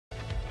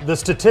The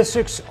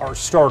statistics are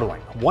startling.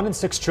 1 in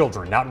 6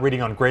 children not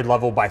reading on grade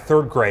level by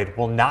 3rd grade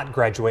will not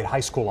graduate high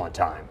school on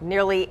time.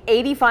 Nearly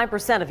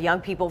 85% of young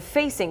people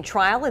facing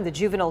trial in the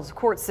juvenile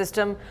court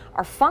system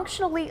are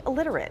functionally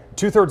illiterate.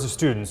 2/3 of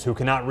students who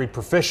cannot read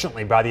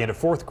proficiently by the end of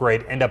 4th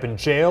grade end up in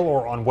jail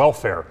or on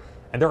welfare.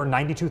 And there are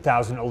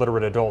 92,000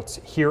 illiterate adults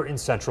here in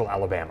central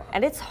Alabama.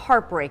 And it's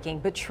heartbreaking,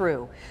 but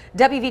true.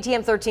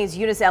 WVTM 13's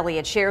Eunice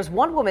Elliott shares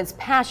one woman's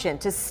passion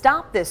to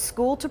stop this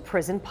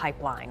school-to-prison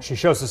pipeline. She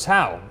shows us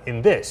how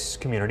in this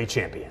Community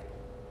Champion.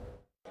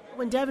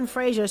 When Devon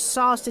Frazier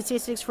saw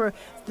statistics for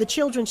the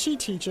children she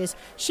teaches,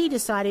 she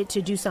decided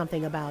to do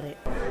something about it.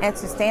 And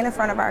to stand in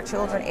front of our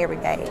children every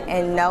day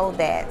and know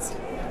that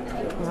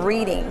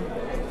reading,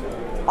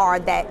 or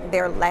that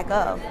their lack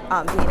of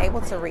being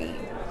able to read,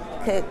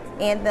 could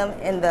end them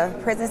in the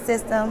prison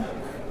system,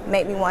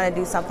 make me want to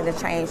do something to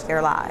change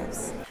their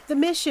lives. The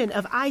mission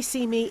of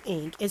ICME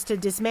Inc. is to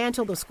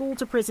dismantle the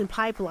school-to-prison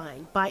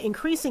pipeline by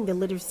increasing the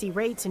literacy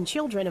rates in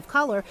children of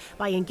color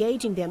by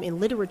engaging them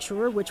in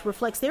literature which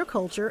reflects their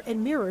culture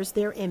and mirrors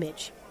their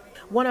image.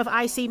 One of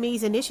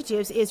ICME's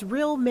initiatives is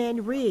Real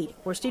Men Read,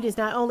 where students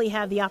not only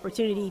have the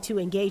opportunity to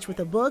engage with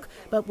a book,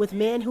 but with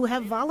men who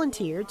have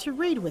volunteered to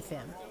read with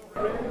them.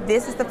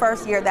 This is the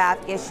first year that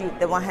I've issued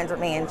the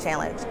 100-man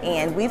challenge,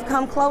 and we've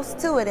come close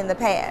to it in the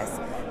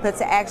past, but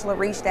to actually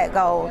reach that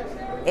goal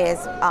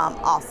is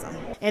awesome.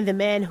 And the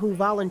men who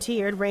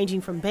volunteered,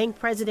 ranging from bank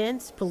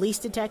presidents, police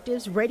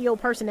detectives, radio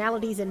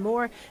personalities, and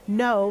more,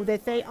 know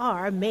that they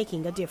are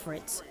making a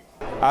difference.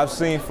 I've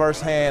seen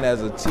firsthand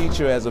as a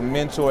teacher, as a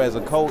mentor, as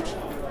a coach,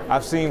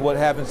 I've seen what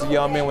happens to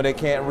young men when they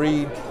can't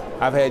read.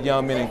 I've had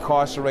young men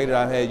incarcerated,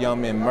 I've had young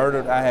men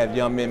murdered, I have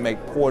young men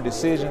make poor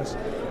decisions.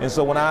 And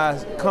so when I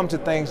come to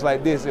things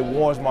like this, it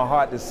warms my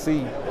heart to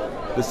see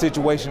the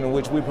situation in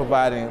which we're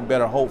providing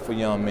better hope for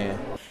young men.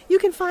 You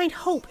can find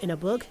hope in a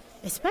book,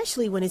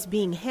 especially when it's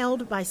being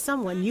held by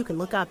someone you can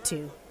look up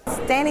to.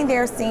 Standing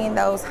there seeing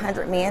those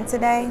 100 men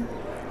today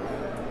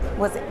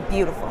was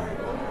beautiful.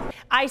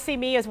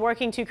 ICME is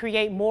working to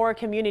create more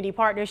community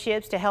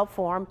partnerships to help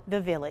form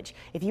the village.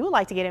 If you would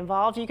like to get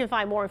involved, you can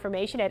find more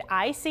information at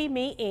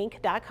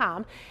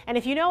icmeinc.com. And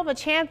if you know of a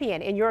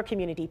champion in your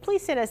community,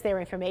 please send us their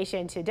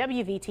information to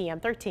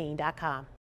WVTM13.com.